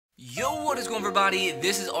Yo, what is going on, everybody?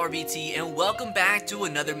 This is RBT and welcome back to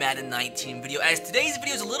another Madden 19 video. As today's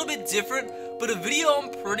video is a little bit different, but a video I'm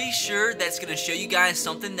pretty sure that's going to show you guys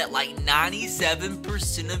something that like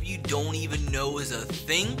 97% of you don't even know is a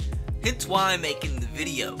thing. Hence why I'm making the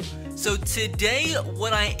video. So today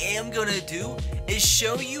what I am going to do is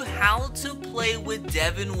show you how to play with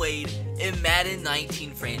Devin Wade in Madden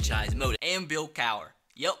 19 franchise mode. And Bill Cowher.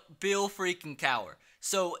 Yep, Bill freaking Cowher.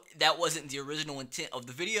 So that wasn't the original intent of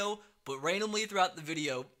the video, but randomly throughout the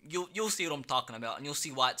video, you'll see what I'm talking about, and you'll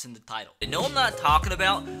see why it's in the title. And no, I'm not talking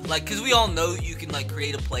about, like, because we all know you can, like,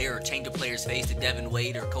 create a player or change a player's face to Devin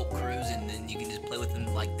Wade or Colt Cruz, and then you can just play with them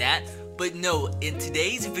like that. But no, in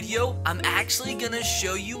today's video, I'm actually going to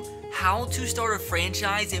show you how to start a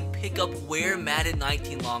franchise and pick up where Madden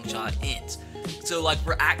 19 Longshot ends. So, like,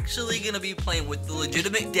 we're actually going to be playing with the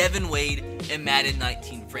legitimate Devin Wade and Madden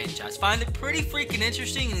 19 franchise. Find it pretty freaking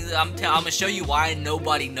interesting, and I'm going to show you why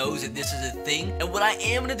nobody knows that this is a thing. And what I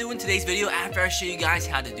am going to do in today's video, after I show you guys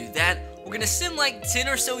how to do that, we're going to send like 10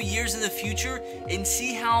 or so years in the future and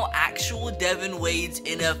see how actual Devin Wade's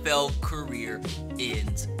NFL career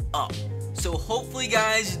ends up. So hopefully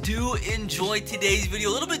guys do enjoy today's video.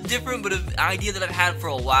 A little bit different, but an idea that I've had for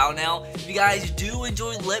a while now. If you guys do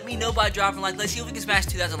enjoy, let me know by dropping a like. Let's see if we can smash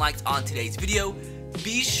 2,000 likes on today's video.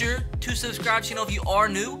 Be sure to subscribe to the channel if you are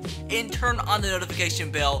new and turn on the notification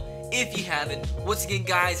bell if you haven't. Once again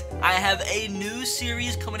guys, I have a new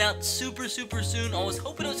series coming out super soon. I was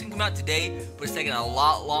hoping it was going to come out today, but it's taking a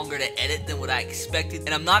lot longer to edit than what I expected.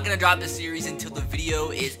 And I'm not going to drop this series until the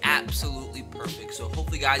video is absolutely perfect. So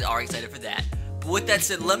hopefully you guys are excited for that. But with that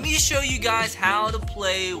said, let me show you guys how to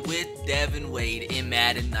play with Devin Wade in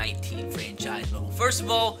Madden 19 franchise mode. First of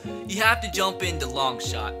all, you have to jump into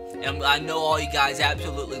Longshot. And I know all you guys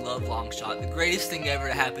absolutely love Longshot. The greatest thing ever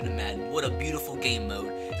to happen to Madden. What a beautiful game mode.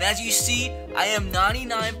 And as you see, I am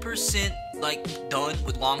 99% like done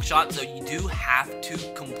with Longshot, so you do have to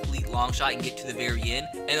complete Longshot and get to the very end.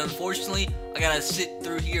 And unfortunately, I gotta sit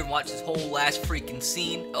through here and watch this whole last freaking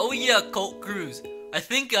scene. Oh yeah, Colt Cruz. I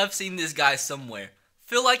think I've seen this guy somewhere.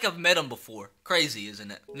 Feel like I've met him before. Crazy,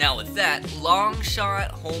 isn't it? Now with that,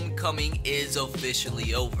 Longshot Homecoming is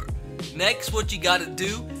officially over. Next, what you gotta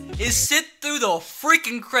do is sit through the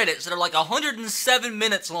freaking credits that are like 107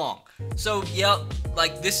 minutes long. So, yeah,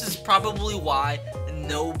 like, this is probably why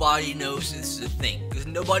nobody knows this is a thing. Because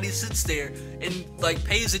nobody sits there and, like,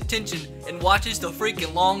 pays attention and watches the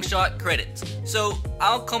freaking Longshot credits. So,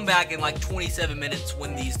 I'll come back in, like, 27 minutes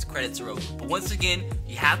when these credits are over. But once again,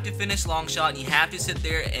 you have to finish Longshot and you have to sit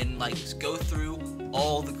there and, like, just go through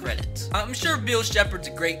all the credits. I'm sure Bill Shepard's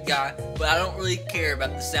a great guy, but I don't really care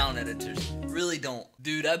about the sound editors. Really don't.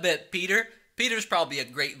 Dude, I bet Peter's probably a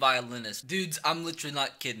great violinist. Dudes, I'm literally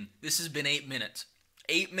not kidding. This has been 8 minutes.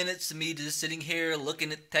 8 minutes to me just sitting here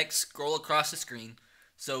looking at text scroll across the screen.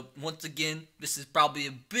 So, once again, this is probably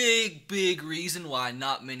a big reason why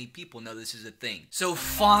not many people know this is a thing. So,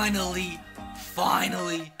 finally.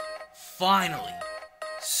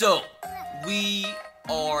 So, we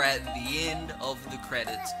are at the end of the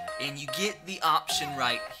credits, and you get the option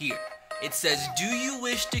right here. It says, do you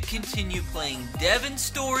wish to continue playing Devin's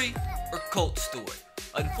story or Colt's story?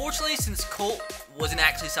 Unfortunately, since Colt wasn't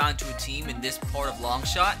actually signed to a team in this part of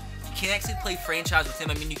Longshot, you can't actually play franchise with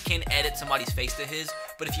him. I mean, you can edit somebody's face to his,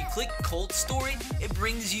 but if you click Colt's story, it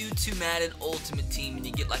brings you to Madden Ultimate Team, and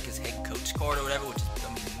you get like his head coach card or whatever, which is,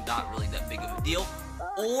 I mean, not really that big of a deal.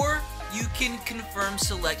 Or you can confirm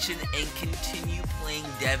selection and continue playing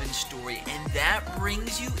Devin's story, and that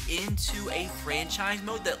brings you into a franchise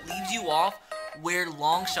mode that leaves you off where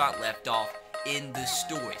Longshot left off in the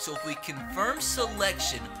story. So if we confirm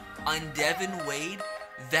selection on Devin Wade,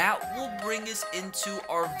 that will bring us into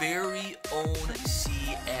our very own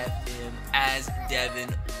CFM as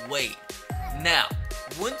Devin Wade. Now,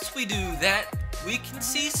 once we do that, we can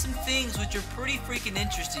see some things which are pretty freaking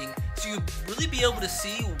interesting, so you'll really be able to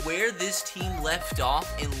see where this team left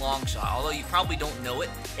off in Longshot. Although you probably don't know it,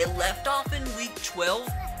 it left off in week 12,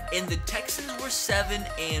 and the Texans were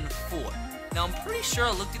 7-4. Now I'm pretty sure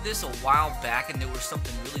I looked at this a while back, and there was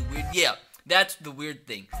something really weird. Yeah, that's the weird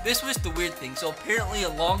thing. This was the weird thing. So apparently in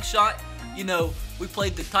Longshot, you know, we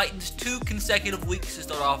played the Titans 2 consecutive weeks to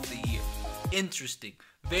start off the year. Interesting.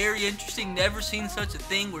 Very interesting. Never seen such a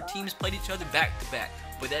thing where teams played each other back to back.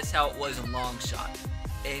 But that's how it was in Longshot.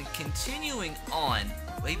 And continuing on,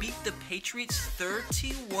 they beat the Patriots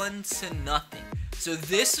 31-0. So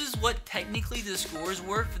this is what technically the scores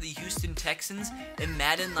were for the Houston Texans in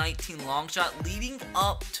Madden 19 Longshot leading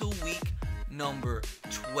up to week number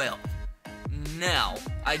 12. Now,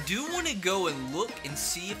 I do want to go and look and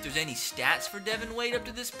see if there's any stats for Devin Wade up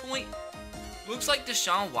to this point. Looks like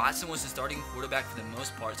Deshaun Watson was the starting quarterback for the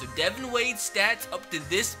most part. So Devin Wade's stats up to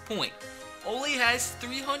this point only has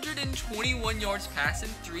 321 yards passing,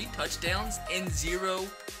 3 touchdowns, and 0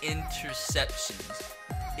 interceptions.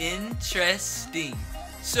 Interesting.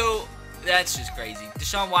 So that's just crazy.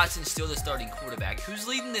 Deshaun Watson's still the starting quarterback. Who's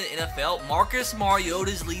leading the NFL? Marcus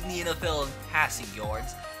Mariota's leading the NFL in passing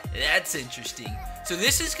yards. That's interesting. So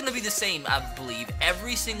this is going to be the same, I believe,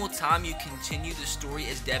 every single time you continue the story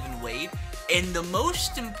as Devin Wade. And the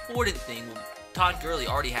most important thing, well, Todd Gurley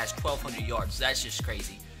already has 1,200 yards. So that's just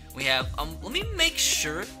crazy. We have, let me make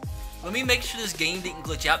sure this game didn't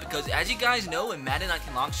glitch out, because as you guys know, in Madden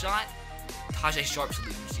 19 long shot, Tajay Sharp's the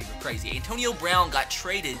leading receiver. Crazy. Antonio Brown got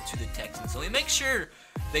traded to the Texans. So let me make sure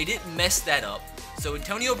they didn't mess that up. So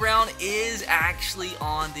Antonio Brown is actually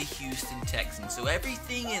on the Houston Texans. So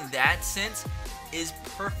everything in that sense is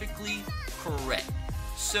perfectly correct.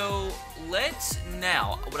 So let's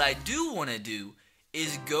now, what I do want to do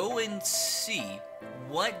is go and see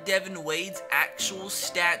what Devin Wade's actual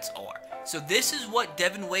stats are. So this is what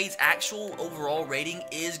Devin Wade's actual overall rating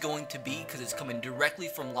is going to be, because it's coming directly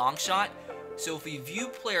from Longshot. So if we view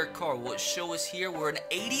player card, what show us here, we're an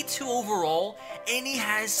 82 overall, and he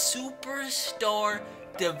has superstar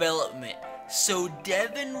development. So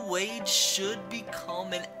Devin Wade should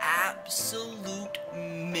become an absolute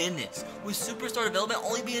menace. With superstar development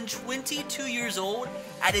only being 22 years old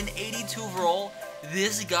at an 82 overall,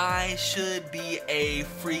 this guy should be a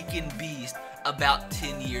freaking beast about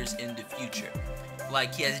 10 years in the future.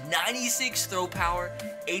 Like, he has 96 throw power,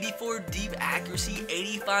 84 deep accuracy,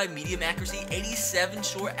 85 medium accuracy, 87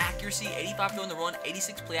 short accuracy, 85 throw on the run,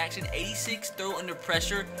 86 play action, 86 throw under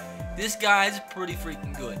pressure. This guy's pretty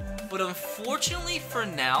freaking good. But unfortunately for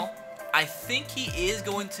now, I think he is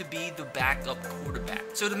going to be the backup quarterback.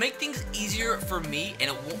 So to make things easier for me, and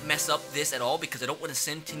it won't mess up this at all, because I don't want to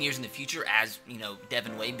send 10 years in the future as, you know,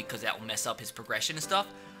 Devin Wade, because that will mess up his progression and stuff.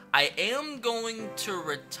 I am going to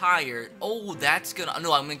retire. Oh, that's gonna.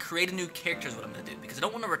 No, I'm gonna create a new character is what I'm gonna do, because I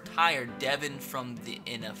don't want to retire Devin from the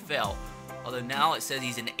NFL. Although now it says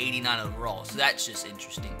he's an 89 overall, so that's just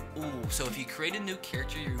interesting. Ooh, so if you create a new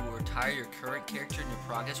character, you will retire your current character, and your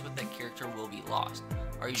progress with that character will be lost.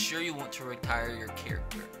 Are you sure you want to retire your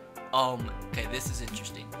character? Okay, this is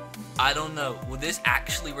interesting. I don't know. Will this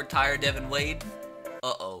actually retire Devin Wade?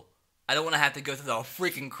 Uh-oh. I don't want to have to go through the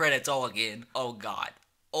freaking credits all again. Oh, God.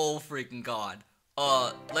 Oh, freaking God.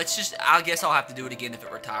 Let's just, I guess I'll have to do it again if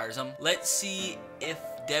it retires him. Let's see if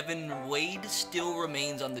Devin Wade still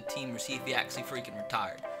remains on the team, or see if he actually freaking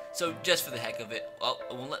retired. So, just for the heck of it,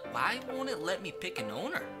 why won't it let me pick an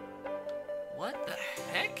owner? What the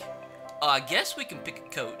heck? I guess we can pick a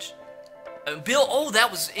coach. Bill, oh, that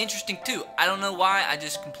was interesting too. I don't know why, I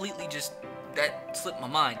just completely that slipped my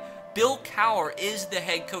mind. Bill Cowher is the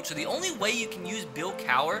head coach. So the only way you can use Bill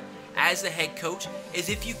Cowher as the head coach is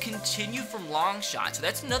if you continue from long shot. So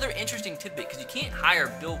that's another interesting tidbit, because you can't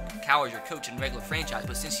hire Bill Cowher as your coach in regular franchise,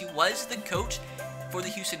 but since he was the coach for the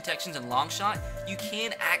Houston Texans in long shot, you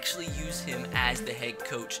can actually use him as the head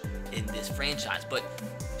coach in this franchise. But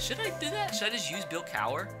should I do that? Should I just use Bill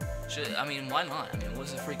Cowher? I mean, why not? I mean, what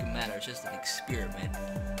does it freaking matter? It's just an experiment.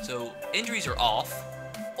 So injuries are off.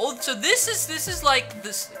 Oh, so this is like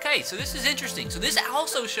this. Okay, so this is interesting. So this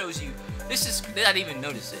also shows you. I didn't even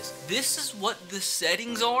notice this. This is what the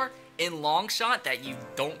settings are in long shot that you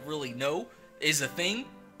don't really know is a thing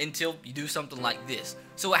until you do something like this.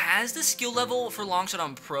 So it has the skill level for long shot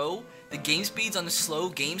on pro. The game speeds on the slow.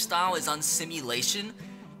 Game style is on simulation.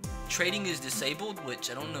 Trading is disabled, which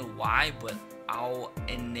I don't know why, but I'll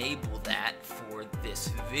enable that for this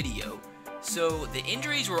video. So the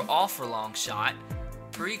injuries were off for long shot.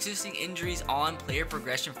 Pre-existing injuries on, player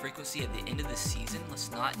progression frequency at the end of the season.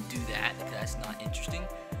 Let's not do that, because that's not interesting.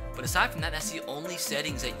 But aside from that, that's the only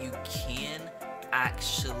settings that you can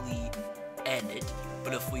actually edit.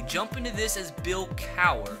 But if we jump into this as Bill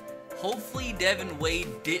Cowher, hopefully Devin Wade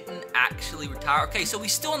didn't actually retire. Okay, so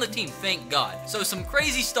he's still on the team, thank God. So some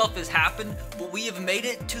crazy stuff has happened, but we have made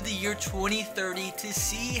it to the year 2030 to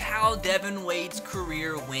see how Devin Wade's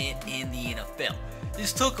career went in the NFL.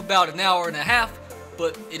 This took about an hour and a half,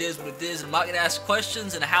 but it is what it is. I'm not going to ask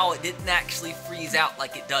questions and how it didn't actually freeze out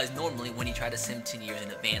like it does normally when you try to sim 10 years in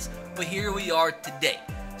advance. But here we are today.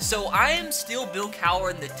 So I am still Bill Cowher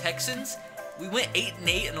in the Texans. We went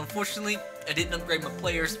 8-8, and unfortunately I didn't upgrade my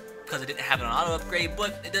players because I didn't have an auto upgrade,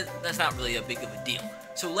 but that's not really a big of a deal.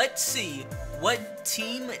 So let's see what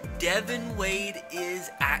team Devin Wade is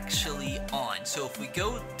actually on. So if we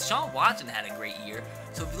go, Deshaun Watson had a great year.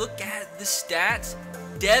 So if you look at the stats,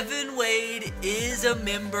 Devin Wade is a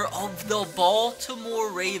member of the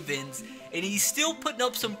Baltimore Ravens, and he's still putting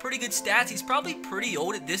up some pretty good stats. He's probably pretty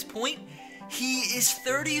old at this point. He is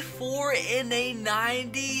 34 and a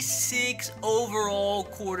 96 overall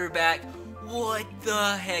quarterback. What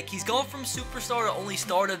the heck? He's gone from superstar to only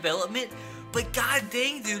star development. But god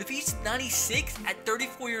dang, dude, if he's 96 at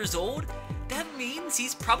 34 years old, that means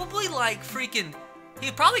he's probably like freaking,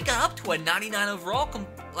 he probably got up to a 99 overall.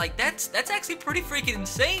 Like that's actually pretty freaking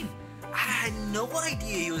insane. I had no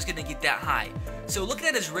idea he was gonna get that high. So looking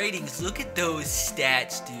at his ratings, look at those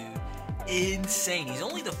stats, dude. Insane. He's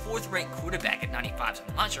only the 4th ranked quarterback at 95, so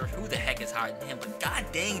I'm not sure who the heck is higher than him, but god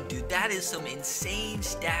dang, dude, that is some insane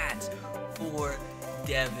stats for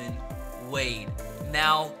Devin Wade.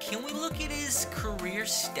 Now, can we look at his career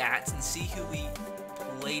stats and see who he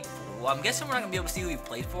played for? Well, I'm guessing we're not going to be able to see who he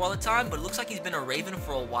played for all the time, but it looks like he's been a Raven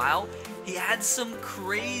for a while. He had some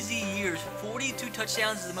crazy years. 42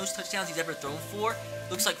 touchdowns is the most touchdowns he's ever thrown for.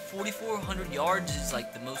 Looks like 4,400 yards is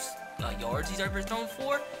like the most yards he's ever thrown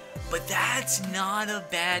for. But that's not a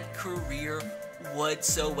bad career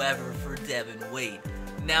whatsoever for Devin Wade.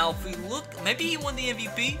 Now, if we look, maybe he won the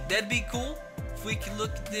MVP. That'd be cool. If we can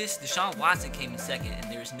look at this, Deshaun Watson came in 2nd,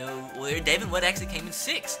 and there's no, well, Devin Wade actually came in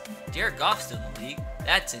 6th. Jared Goff's still in the league.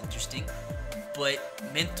 That's interesting. But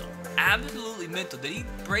mental, absolutely mental. Did he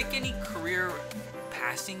break any career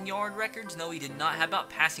passing yard records? No, he did not. How about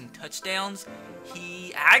passing touchdowns?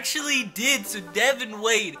 He actually did. So Devin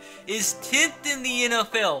Wade is 10th in the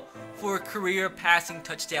NFL for career passing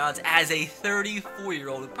touchdowns as a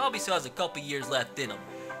 34-year-old who probably still has a couple years left in him.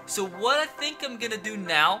 So what I think I'm going to do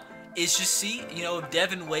now is just see, you know, if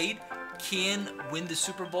Devin Wade can win the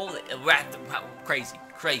Super Bowl. Crazy.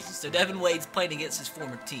 So Devin Wade's playing against his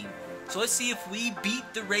former team. So let's see if we beat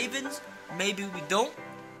the Ravens. Maybe we don't.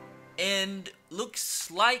 And looks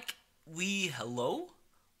like we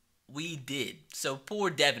did. So poor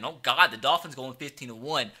Devin. Oh god, the Dolphins going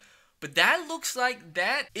 15-1. But that looks like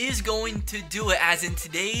that is going to do it. As in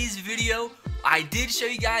today's video, I did show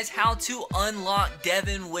you guys how to unlock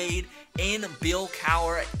Devin Wade and Bill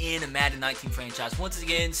Cowher in a Madden 19 franchise. Once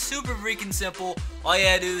again, super freaking simple. All you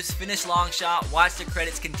gotta do is finish long shot, watch the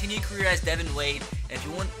credits, continue career as Devin Wade. And if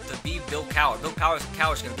you want to be Bill Cowher, Bill Cowher's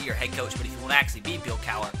going to be your head coach. But if you want to actually be Bill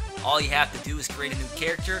Cowher, all you have to do is create a new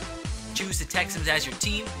character, choose the Texans as your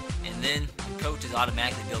team, and then your coach is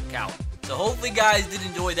automatically Bill Cowher. So hopefully guys did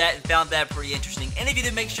enjoy that and found that pretty interesting. And if you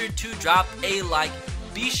did, make sure to drop a like.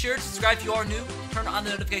 Be sure to subscribe if you are new. Turn on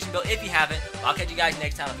the notification bell if you haven't. I'll catch you guys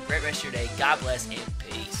next time. Have a great rest of your day. God bless and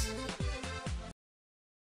peace.